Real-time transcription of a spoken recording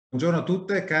Buongiorno a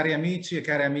tutte, cari amici e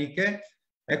care amiche.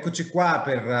 Eccoci qua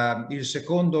per il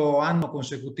secondo anno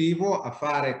consecutivo a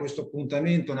fare questo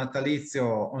appuntamento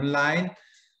natalizio online,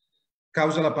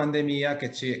 causa la pandemia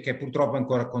che purtroppo è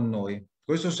ancora con noi.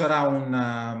 Questo sarà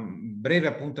un breve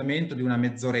appuntamento di una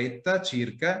mezz'oretta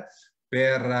circa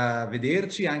per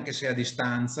vederci, anche se a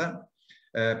distanza,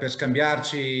 per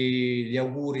scambiarci gli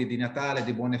auguri di Natale e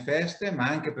di buone feste, ma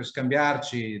anche per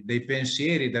scambiarci dei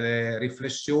pensieri, delle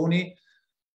riflessioni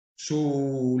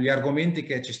sugli argomenti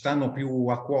che ci stanno più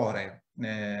a cuore,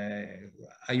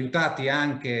 aiutati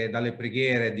anche dalle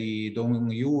preghiere di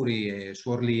Don Iuri e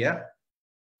Suor Lia.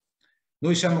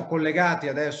 Noi siamo collegati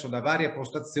adesso da varie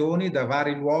postazioni, da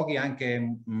vari luoghi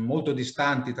anche molto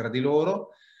distanti tra di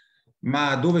loro,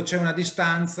 ma dove c'è una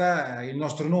distanza, il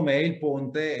nostro nome è il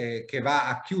Ponte, che va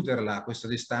a chiuderla questa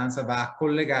distanza, va a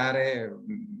collegare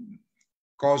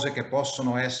cose che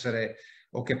possono essere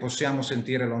o che possiamo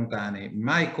sentire lontani.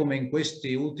 Mai come in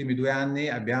questi ultimi 2 anni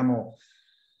abbiamo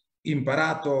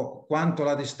imparato quanto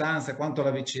la distanza, quanto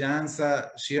la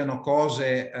vicinanza siano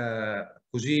cose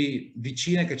così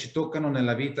vicine che ci toccano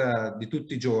nella vita di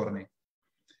tutti i giorni.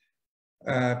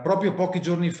 Proprio pochi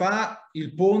giorni fa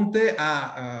il Ponte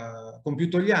ha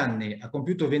compiuto gli anni, ha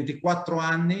compiuto 24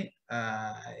 anni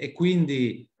e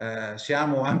quindi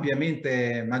siamo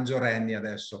ampiamente maggiorenni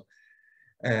adesso.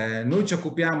 Noi ci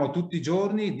occupiamo tutti i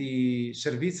giorni di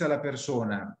servizio alla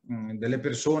persona, delle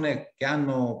persone che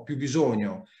hanno più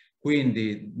bisogno,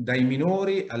 quindi dai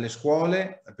minori alle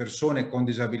scuole, a persone con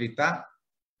disabilità,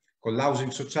 con l'housing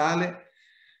sociale.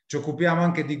 Ci occupiamo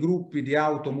anche di gruppi di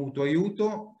auto mutuo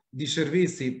aiuto, di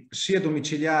servizi sia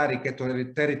domiciliari che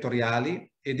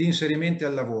territoriali e di inserimenti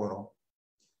al lavoro.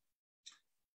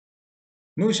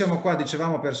 Noi siamo qua,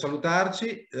 dicevamo, per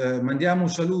salutarci, mandiamo un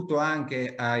saluto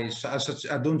anche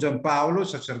a Don Giampaolo, il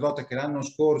sacerdote che l'anno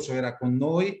scorso era con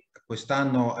noi,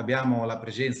 quest'anno abbiamo la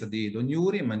presenza di Don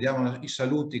Iuri, mandiamo i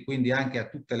saluti quindi anche a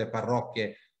tutte le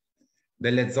parrocchie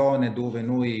delle zone dove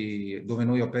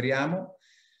noi operiamo.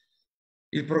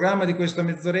 Il programma di questa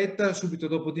mezz'oretta, subito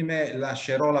dopo di me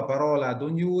lascerò la parola a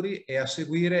Don Iuri e a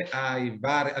seguire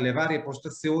alle varie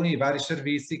postazioni, i vari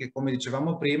servizi che, come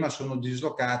dicevamo prima, sono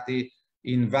dislocati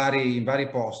in vari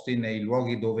posti, nei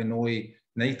luoghi dove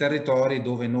nei territori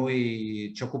dove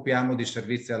noi ci occupiamo di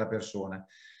servizi alla persona.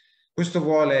 Questo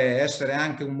vuole essere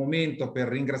anche un momento per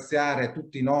ringraziare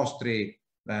tutti i nostri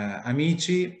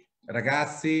amici,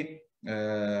 ragazzi,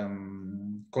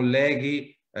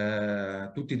 colleghi,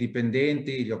 tutti i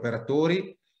dipendenti, gli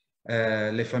operatori,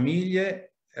 le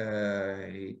famiglie,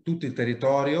 tutto il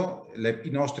territorio,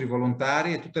 i nostri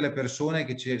volontari e tutte le persone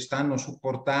che ci stanno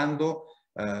supportando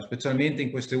specialmente in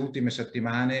queste ultime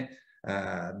settimane,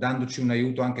 dandoci un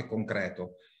aiuto anche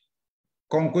concreto.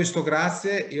 Con questo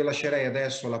grazie io lascerei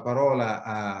adesso la parola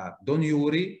a Don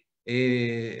Iuri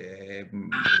e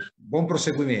buon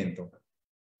proseguimento.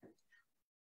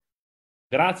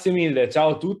 Grazie mille,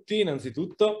 ciao a tutti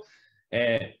innanzitutto.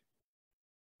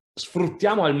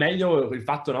 Sfruttiamo al meglio il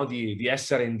fatto, no, di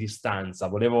essere in distanza.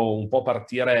 Volevo un po'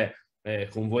 partire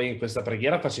con voi in questa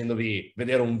preghiera facendovi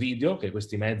vedere un video che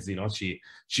questi mezzi, no, ci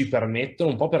permettono,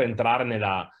 un po' per entrare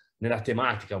nella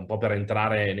tematica, un po' per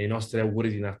entrare nei nostri auguri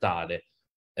di Natale.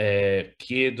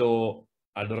 Chiedo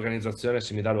all'organizzazione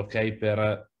se mi dà l'ok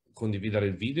per condividere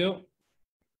il video.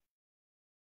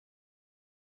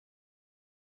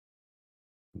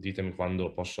 Ditemi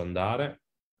quando posso andare.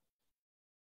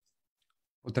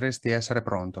 Potresti essere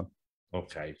pronto.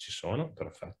 Ok, ci sono,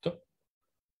 perfetto.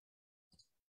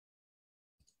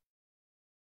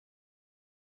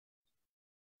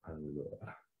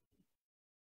 Allora.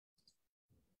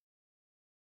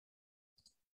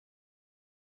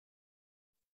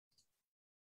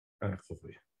 Ecco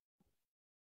qui.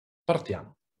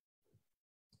 Partiamo.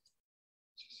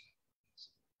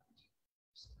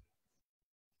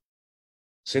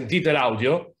 Sentite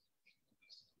l'audio?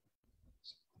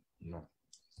 No.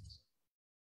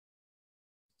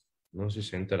 Non si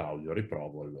sente l'audio,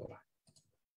 riprovo allora.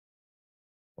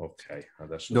 Ok,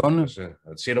 adesso Don?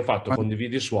 sì, l'ho fatto,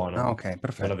 condividi suono. Ah, ok,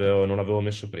 perfetto. Non l'avevo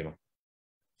messo prima.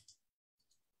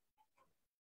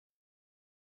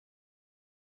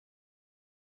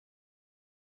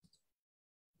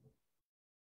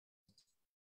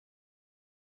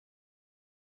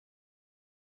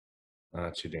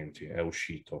 Accidenti, è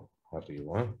uscito.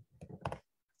 Arrivo, eh.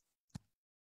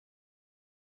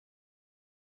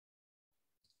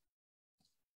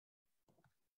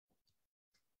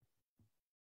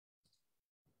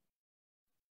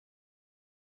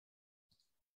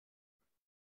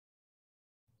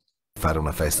 Fare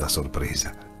una festa a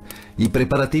sorpresa. I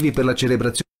preparativi per la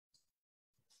celebrazione.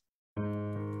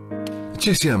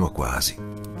 Ci siamo quasi.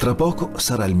 Tra poco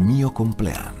sarà il mio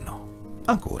compleanno.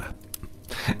 Ancora.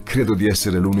 Credo di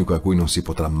essere l'unico a cui non si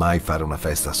potrà mai fare una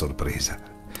festa a sorpresa.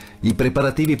 I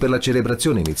preparativi per la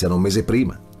celebrazione iniziano un mese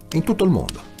prima, in tutto il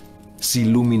mondo. Si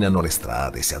illuminano le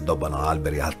strade, si addobbano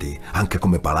alberi alti anche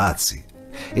come palazzi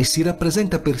e si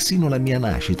rappresenta persino la mia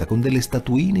nascita con delle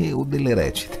statuine o delle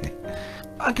recite.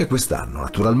 Anche quest'anno,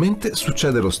 naturalmente,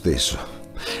 succede lo stesso.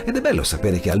 Ed è bello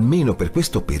sapere che almeno per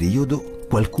questo periodo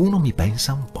qualcuno mi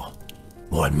pensa un po'.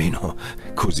 O almeno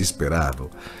così speravo.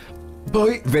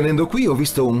 Poi, venendo qui, ho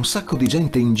visto un sacco di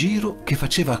gente in giro che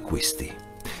faceva acquisti.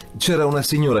 C'era una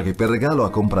signora che per regalo ha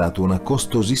comprato una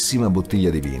costosissima bottiglia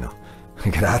di vino.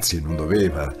 Grazie, non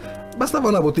doveva. Bastava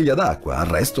una bottiglia d'acqua, al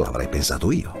resto avrei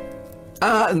pensato io.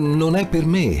 Ah, non è per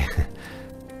me.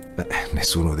 Beh,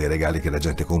 nessuno dei regali che la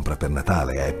gente compra per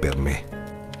Natale è per me.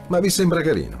 Ma vi sembra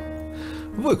carino?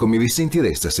 Voi come vi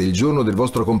sentireste se il giorno del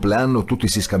vostro compleanno tutti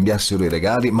si scambiassero i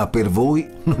regali, ma per voi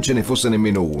non ce ne fosse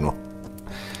nemmeno uno?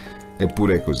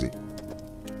 Eppure è così.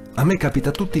 A me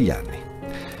capita tutti gli anni.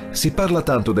 Si parla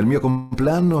tanto del mio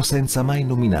compleanno senza mai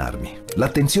nominarmi.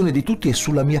 L'attenzione di tutti è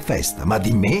sulla mia festa, ma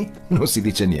di me non si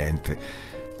dice niente.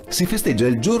 Si festeggia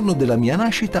il giorno della mia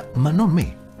nascita, ma non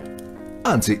me.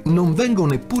 Anzi, non vengo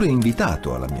neppure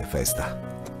invitato alla mia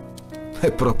festa.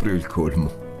 È proprio il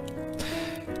colmo.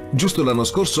 Giusto l'anno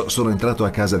scorso sono entrato a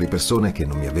casa di persone che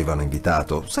non mi avevano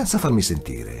invitato, senza farmi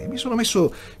sentire. Mi sono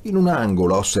messo in un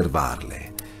angolo a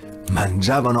osservarle.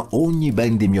 Mangiavano ogni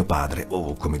ben di mio padre,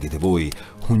 o come dite voi,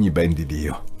 ogni ben di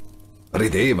Dio.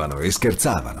 Ridevano e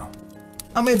scherzavano.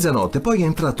 A mezzanotte poi è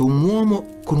entrato un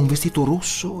uomo con un vestito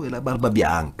rosso e la barba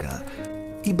bianca.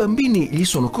 I bambini gli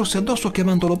sono corsi addosso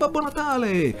chiamandolo Babbo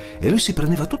Natale e lui si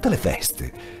prendeva tutte le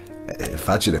feste. È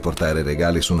facile portare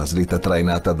regali su una slitta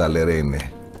trainata dalle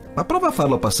renne, ma prova a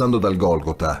farlo passando dal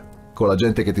Golgota, con la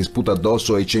gente che ti sputa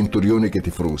addosso e i centurioni che ti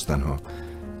frustano.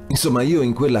 Insomma, io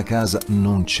in quella casa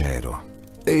non c'ero.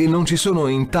 E non ci sono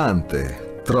in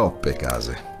tante, troppe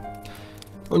case.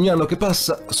 Ogni anno che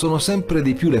passa sono sempre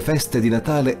di più le feste di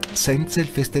Natale senza il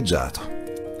festeggiato.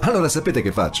 Allora sapete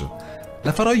che faccio?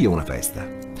 La farò io una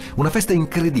festa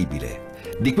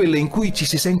incredibile, di quelle in cui ci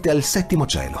si sente al settimo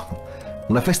cielo.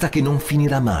 Una festa che non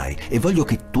finirà mai e voglio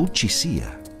che tu ci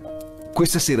sia.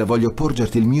 Questa sera voglio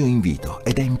porgerti il mio invito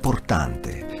ed è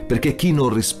importante perché chi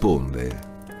non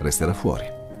risponde resterà fuori.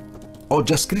 Ho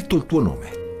già scritto il tuo nome,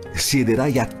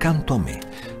 siederai accanto a me,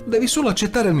 devi solo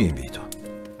accettare il mio invito.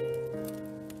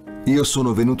 Io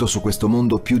sono venuto su questo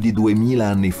mondo più di 2000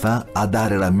 anni fa a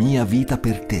dare la mia vita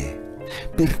per te.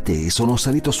 Per te sono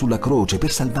salito sulla croce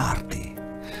per salvarti.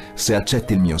 Se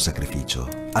accetti il mio sacrificio,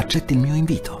 accetti il mio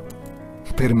invito.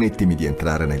 Permettimi di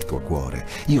entrare nel tuo cuore.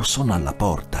 Io sono alla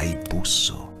porta e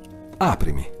busso.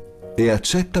 Aprimi e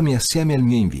accettami assieme al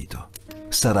mio invito.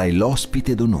 Sarai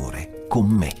l'ospite d'onore con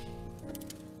me.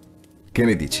 Che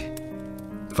ne dici?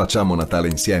 Facciamo Natale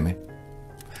insieme?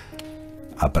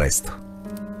 A presto.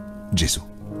 Gesù.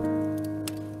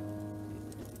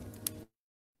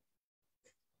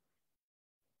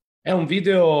 È un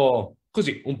video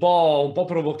così, un po'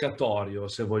 provocatorio,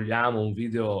 se vogliamo, un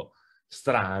video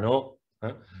strano,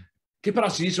 che però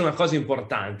ci dice una cosa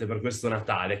importante per questo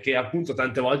Natale, che appunto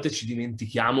tante volte ci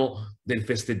dimentichiamo del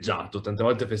festeggiato, tante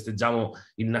volte festeggiamo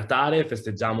il Natale,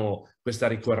 festeggiamo questa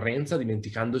ricorrenza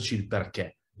dimenticandoci il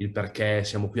perché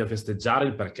siamo qui a festeggiare,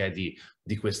 il perché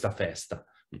di questa festa.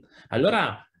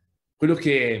 Allora, quello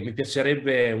che mi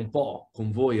piacerebbe un po'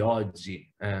 con voi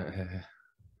oggi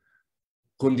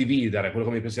condividere, quello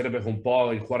che mi piacerebbe con un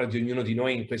po' il cuore di ognuno di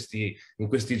noi in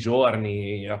questi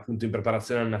giorni, appunto in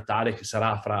preparazione al Natale, che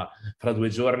sarà fra 2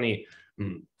 giorni,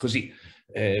 così,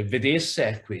 vedesse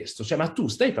è questo. Cioè, ma tu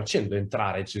stai facendo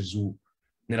entrare Gesù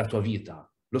nella tua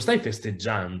vita? Lo stai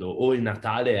festeggiando? O il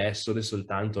Natale è solo e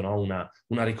soltanto, no,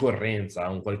 una ricorrenza,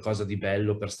 un qualcosa di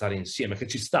bello per stare insieme, che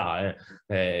ci sta,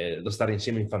 lo stare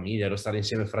insieme in famiglia, lo stare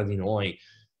insieme fra di noi.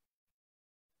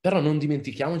 Però non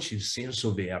dimentichiamoci il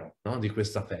senso vero, no, di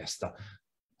questa festa,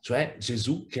 cioè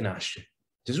Gesù che nasce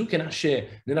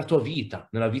nella tua vita,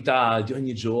 nella vita di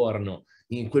ogni giorno,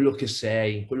 in quello che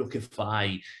sei, in quello che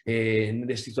fai,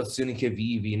 nelle situazioni che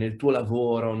vivi, nel tuo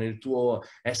lavoro, nel tuo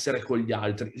essere con gli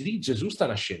altri. Lì Gesù sta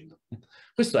nascendo.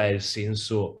 Questo è il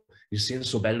senso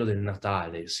bello del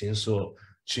Natale, il senso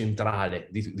centrale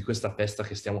di questa festa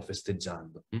che stiamo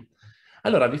festeggiando.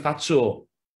 Allora vi faccio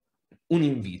un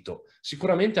invito.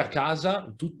 Sicuramente a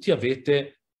casa tutti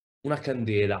avete una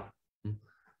candela,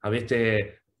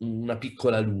 avete una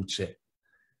piccola luce.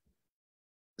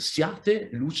 Siate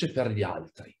luce per gli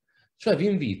altri. Cioè vi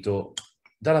invito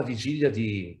dalla vigilia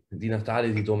di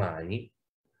Natale di domani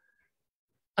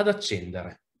ad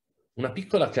accendere una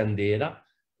piccola candela,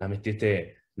 la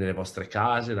mettete nelle vostre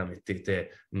case, la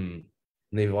mettete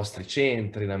nei vostri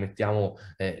centri, la mettiamo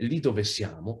lì dove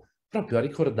siamo, proprio a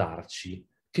ricordarci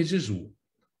che Gesù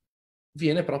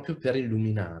viene proprio per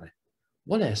illuminare.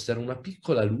 Vuole essere una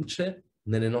piccola luce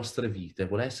nelle nostre vite,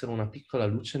 vuole essere una piccola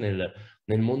luce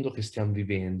nel mondo che stiamo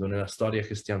vivendo, nella storia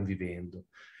che stiamo vivendo.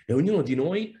 E ognuno di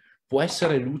noi può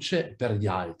essere luce per gli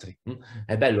altri.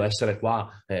 È bello essere qua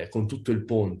con tutto il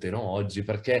ponte, no, oggi,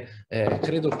 perché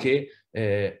credo che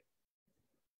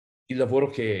il lavoro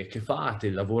che fate,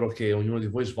 il lavoro che ognuno di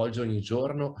voi svolge ogni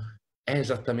giorno è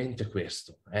esattamente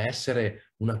questo, è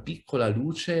essere una piccola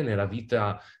luce nella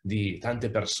vita di tante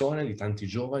persone, di tanti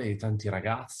giovani, di tanti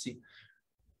ragazzi.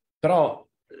 Però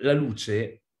la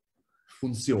luce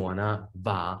funziona,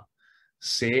 va,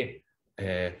 se,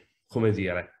 come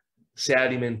dire, se è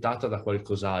alimentata da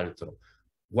qualcos'altro.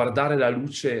 Guardare la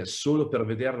luce solo per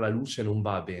vedere la luce non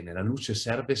va bene, la luce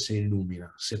serve se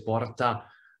illumina, se porta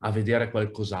a vedere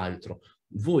qualcos'altro.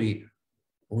 Voi,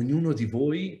 ognuno di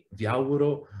voi, vi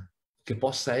auguro che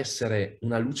possa essere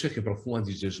una luce che profuma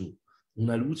di Gesù,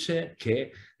 una luce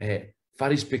che fa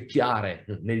rispecchiare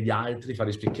negli altri, fa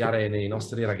rispecchiare nei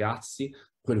nostri ragazzi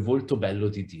quel volto bello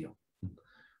di Dio.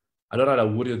 Allora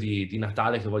l'augurio di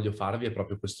Natale che voglio farvi è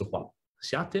proprio questo qua.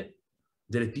 Siate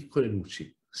delle piccole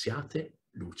luci, siate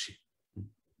luci.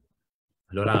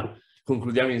 Allora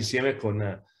concludiamo insieme con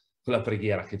la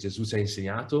preghiera che Gesù ci ha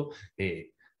insegnato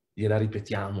e gliela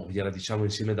ripetiamo, gliela diciamo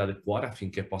insieme dal cuore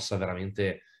affinché possa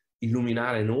veramente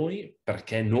illuminare noi,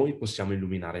 perché noi possiamo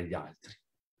illuminare gli altri.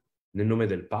 Nel nome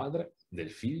del Padre,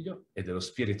 del Figlio e dello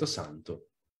Spirito Santo.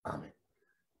 Amen.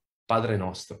 Padre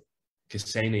nostro, che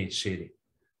sei nei cieli,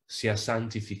 sia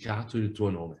santificato il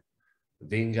tuo nome.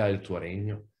 Venga il tuo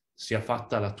regno, sia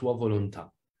fatta la tua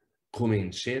volontà, come in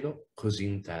cielo, così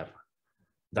in terra.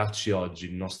 Dacci oggi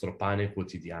il nostro pane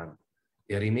quotidiano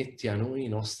e rimetti a noi i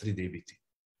nostri debiti,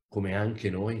 come anche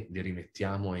noi li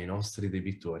rimettiamo ai nostri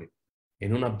debitori. E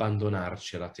non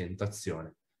abbandonarci alla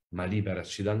tentazione, ma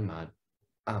liberaci dal male.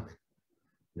 Amen.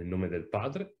 Nel nome del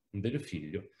Padre, del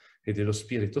Figlio e dello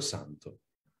Spirito Santo.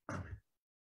 Amen.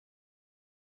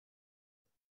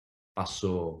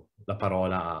 Passo la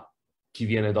parola a chi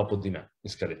viene dopo di me in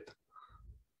scaletta.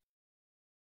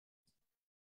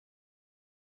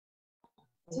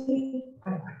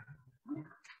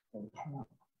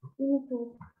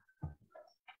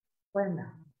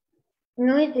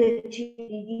 Noi del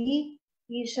CDD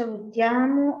vi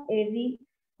salutiamo e vi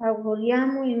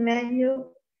auguriamo il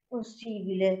meglio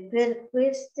possibile per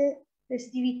queste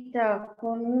festività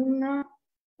con una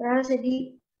frase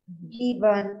di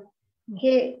Ivan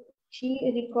che ci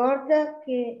ricorda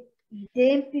che i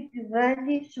tempi più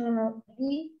belli sono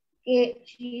lì che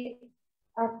ci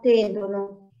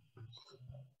attendono.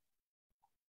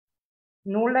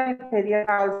 Nulla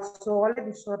impedirà al sole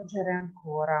di sorgere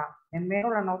ancora,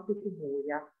 nemmeno la notte più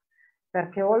buia,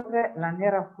 perché oltre la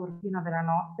nera cortina della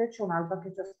notte c'è un'alba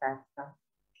che ci aspetta.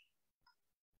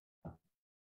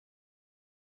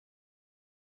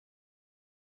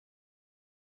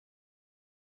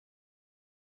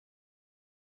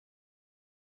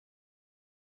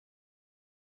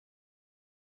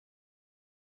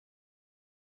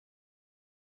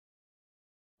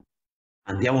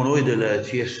 Andiamo noi del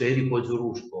CSE di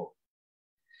Poggiorusto.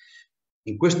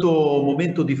 In questo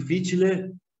momento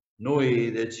difficile,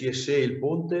 noi del CSE Il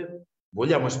Ponte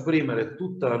vogliamo esprimere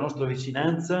tutta la nostra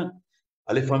vicinanza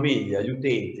alle famiglie, agli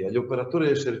utenti, agli operatori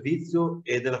del servizio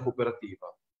e della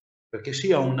cooperativa, perché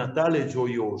sia un Natale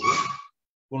gioioso,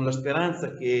 con la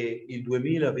speranza che il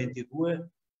 2022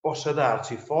 possa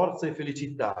darci forza e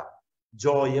felicità,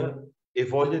 gioia e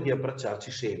voglia di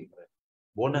abbracciarci sempre.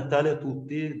 Buon Natale a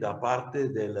tutti da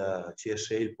parte del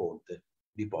CSE Il Ponte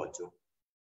di Poggio.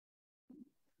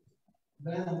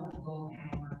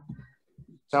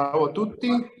 Ciao a tutti,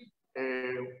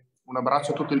 un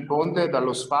abbraccio a tutto il Ponte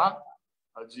dallo SFA.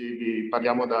 Oggi vi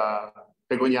parliamo da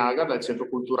Pegognaga, dal centro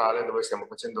culturale dove stiamo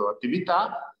facendo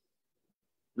attività.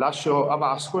 Lascio a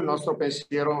Vasco il nostro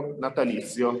pensiero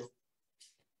natalizio.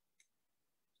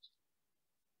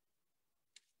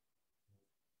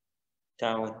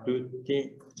 Ciao a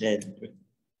tutti,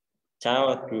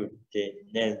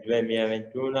 nel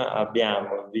 2021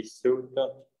 abbiamo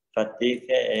vissuto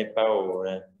fatiche e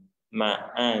paure,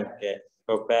 ma anche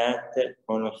scoperte,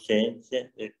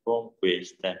 conoscenze e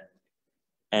conquiste.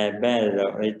 È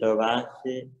bello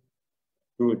ritrovarsi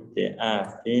tutti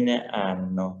a fine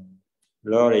anno.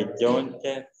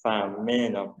 L'orizzonte fa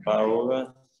meno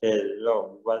paura se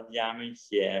lo guardiamo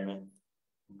insieme.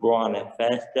 Buone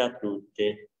feste a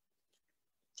tutti.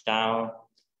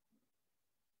 Ciao.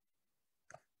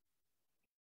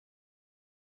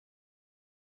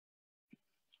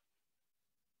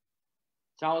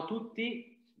 Ciao a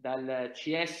tutti dal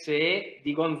CSE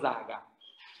di Gonzaga.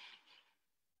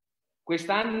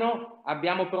 Quest'anno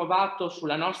abbiamo provato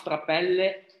sulla nostra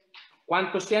pelle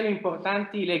quanto siano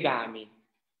importanti i legami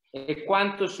e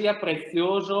quanto sia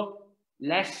prezioso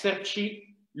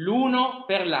l'esserci l'uno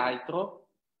per l'altro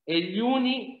e gli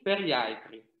uni per gli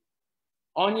altri.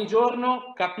 Ogni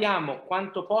giorno capiamo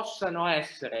quanto possano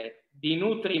essere di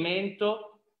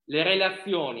nutrimento le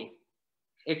relazioni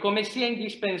e come sia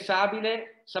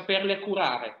indispensabile saperle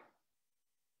curare.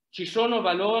 Ci sono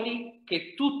valori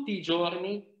che tutti i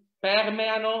giorni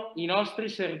permeano i nostri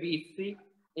servizi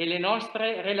e le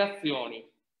nostre relazioni.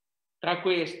 Tra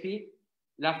questi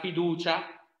la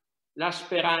fiducia, la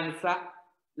speranza,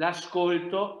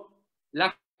 l'ascolto,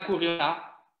 la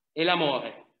curiosità e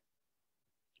l'amore.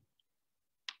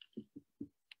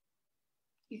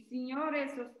 Il Signore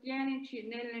sostienici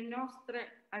nelle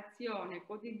nostre azioni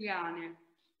quotidiane,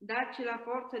 dacci la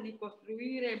forza di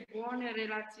costruire buone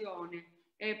relazioni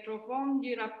e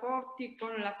profondi rapporti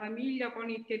con la famiglia,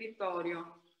 con il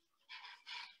territorio.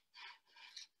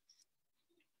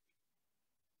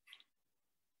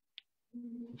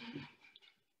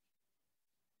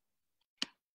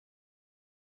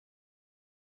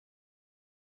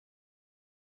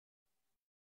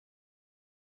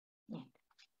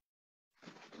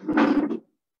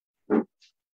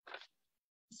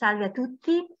 Salve a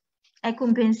tutti, ecco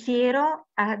un pensiero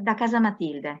da casa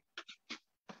Matilde.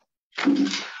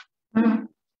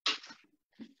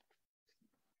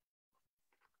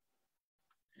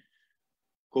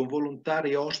 Con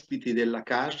volontari ospiti della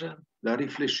casa, la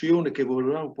riflessione che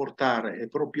vogliamo portare è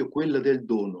proprio quella del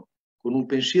dono, con un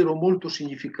pensiero molto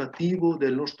significativo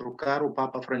del nostro caro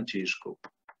Papa Francesco.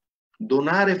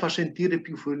 Donare fa sentire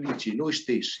più felici noi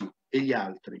stessi e gli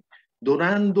altri.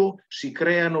 Donando si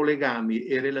creano legami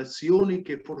e relazioni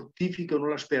che fortificano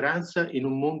la speranza in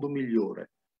un mondo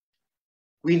migliore.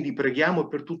 Quindi preghiamo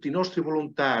per tutti i nostri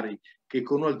volontari che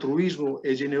con altruismo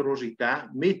e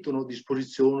generosità mettono a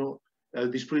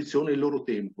disposizione il loro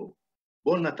tempo.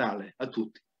 Buon Natale a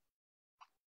tutti.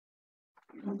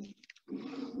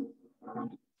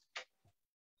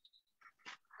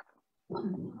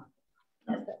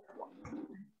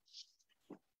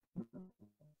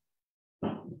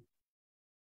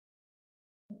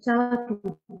 Ciao a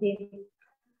tutti.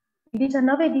 Il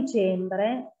 19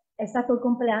 dicembre è stato il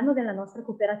compleanno della nostra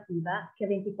cooperativa che ha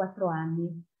 24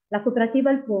 anni. La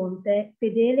cooperativa Il Ponte,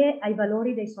 fedele ai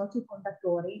valori dei soci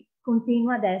fondatori,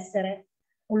 continua ad essere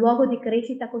un luogo di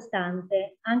crescita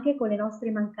costante, anche con le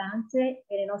nostre mancanze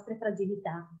e le nostre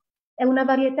fragilità. È una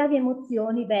varietà di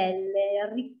emozioni belle,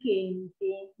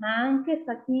 arricchenti, ma anche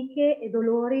fatiche e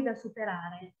dolori da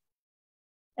superare.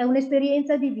 È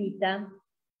un'esperienza di vita,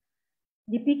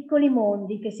 di piccoli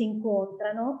mondi che si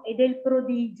incontrano e del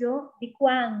prodigio di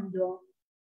quando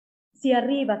si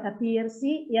arriva a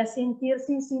capirsi e a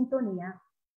sentirsi in sintonia.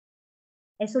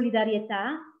 È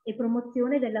solidarietà e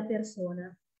promozione della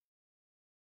persona.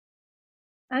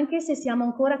 Anche se siamo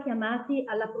ancora chiamati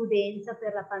alla prudenza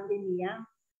per la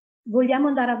pandemia, vogliamo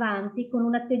andare avanti con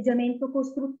un atteggiamento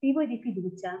costruttivo e di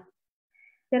fiducia.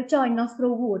 Perciò il nostro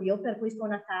augurio per questo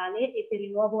Natale e per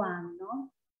il nuovo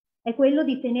anno è quello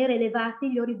di tenere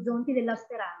elevati gli orizzonti della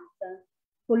speranza,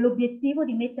 con l'obiettivo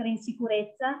di mettere in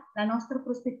sicurezza la nostra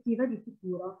prospettiva di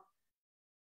futuro.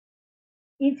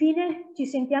 Infine ci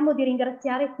sentiamo di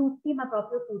ringraziare tutti, ma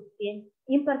proprio tutti,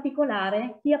 in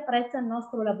particolare chi apprezza il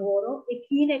nostro lavoro e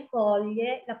chi ne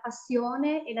coglie la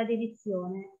passione e la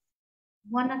dedizione.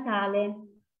 Buon Natale!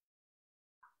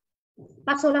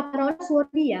 Passo la parola a Suor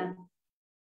Via.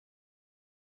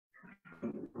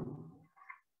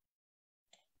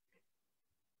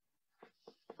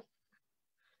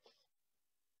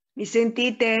 Mi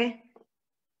sentite?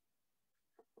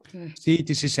 Sì,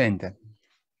 ti si sente.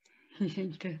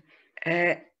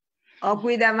 Ho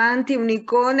qui davanti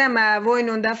un'icona, ma a voi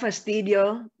non dà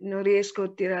fastidio? Non riesco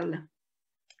a tirarla.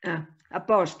 Ah, a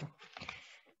posto.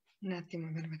 Un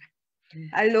attimo.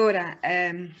 Allora,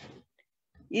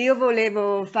 io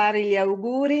volevo fare gli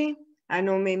auguri a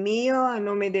nome mio, a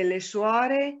nome delle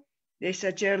suore, dei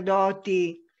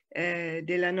sacerdoti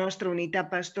della nostra unità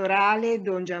pastorale,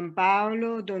 Don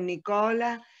Giampaolo, Don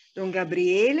Nicola, Don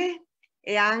Gabriele,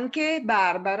 e anche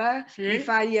Barbara vi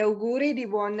fa gli auguri di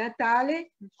buon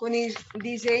Natale con il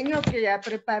disegno che ha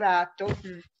preparato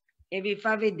e vi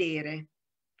fa vedere.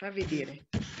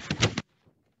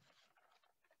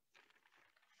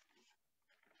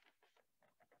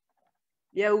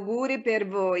 Gli auguri per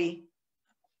voi.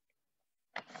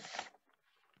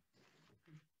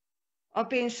 Ho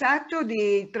pensato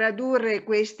di tradurre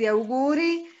questi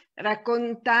auguri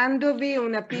raccontandovi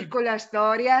una piccola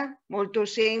storia molto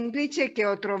semplice che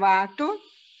ho trovato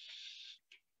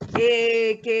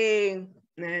e che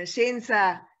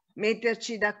senza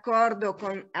metterci d'accordo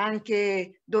con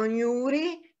anche Don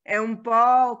Iuri è un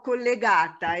po'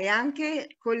 collegata e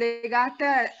anche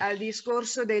collegata al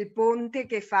discorso del ponte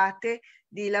che fate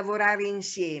di lavorare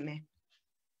insieme.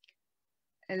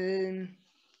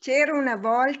 C'era una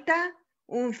volta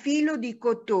un filo di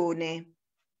cotone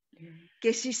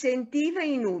che si sentiva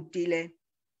inutile.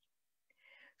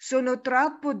 Sono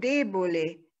troppo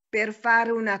debole per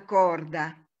fare una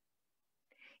corda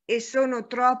e sono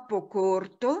troppo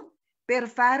corto per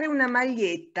fare una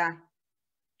maglietta.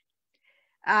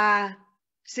 Ah,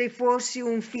 se fossi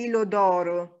un filo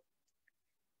d'oro,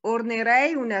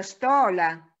 ornerei una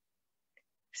stola,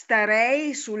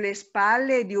 starei sulle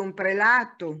spalle di un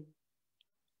prelato.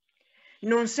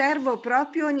 Non servo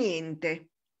proprio a niente.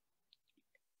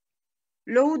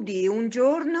 Lo udì un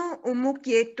giorno un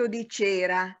mucchietto di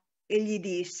cera e gli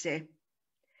disse: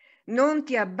 non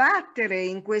ti abbattere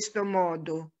in questo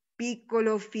modo,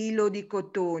 piccolo filo di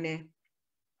cotone.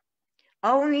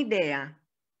 Ho un'idea.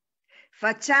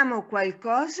 Facciamo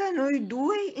qualcosa noi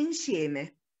due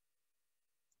insieme.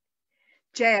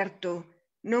 Certo,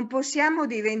 non possiamo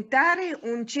diventare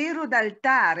un cero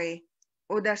d'altare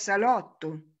o da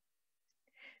salotto.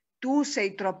 Tu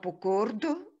sei troppo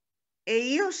corto e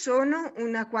io sono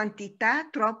una quantità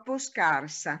troppo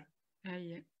scarsa.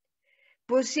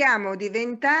 Possiamo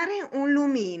diventare un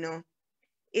lumino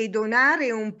e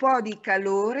donare un po' di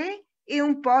calore e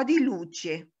un po' di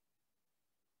luce.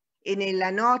 E nella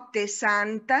notte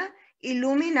santa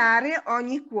illuminare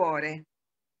ogni cuore.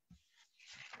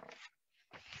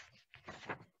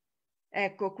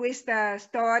 Ecco, questa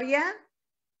storia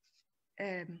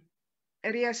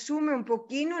riassume un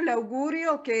pochino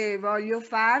l'augurio che voglio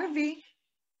farvi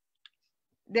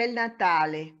del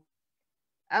Natale.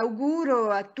 Auguro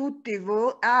a tutti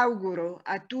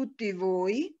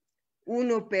voi,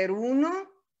 uno per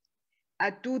uno,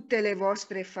 a tutte le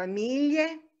vostre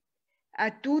famiglie,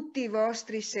 a tutti i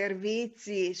vostri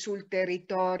servizi sul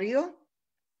territorio,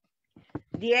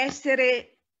 di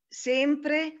essere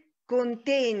sempre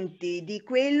contenti di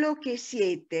quello che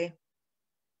siete.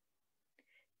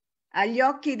 Agli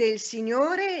occhi del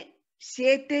Signore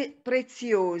siete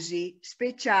preziosi,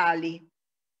 speciali.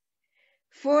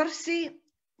 Forse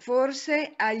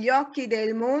agli occhi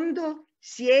del mondo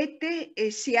siete e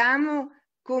siamo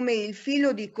come il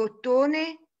filo di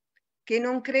cotone che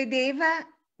non credeva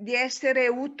di essere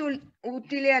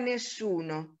utile a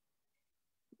nessuno,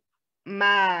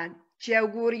 ma ci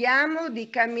auguriamo di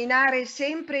camminare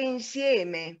sempre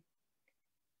insieme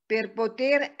per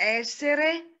poter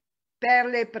essere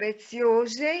perle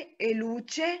preziose e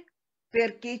luce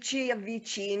per chi ci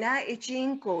avvicina e ci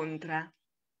incontra.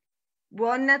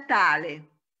 Buon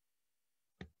Natale!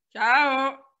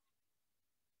 Ciao!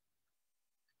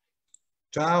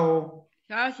 Ciao!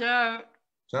 Ciao ciao!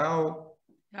 Ciao!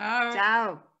 Ciao!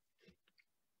 Ciao!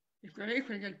 Questo lì è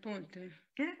quello del ponte?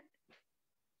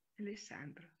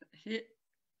 Alessandro. Sì.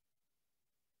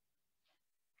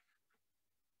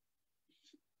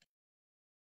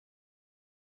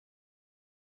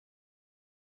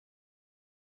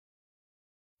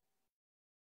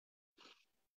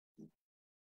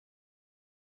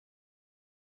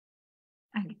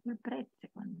 Anche quel prezzo,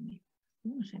 secondo me.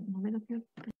 Non vedo più il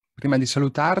prezzo. Prima di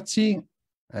salutarci,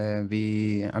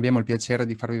 abbiamo il piacere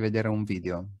di farvi vedere un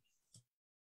video.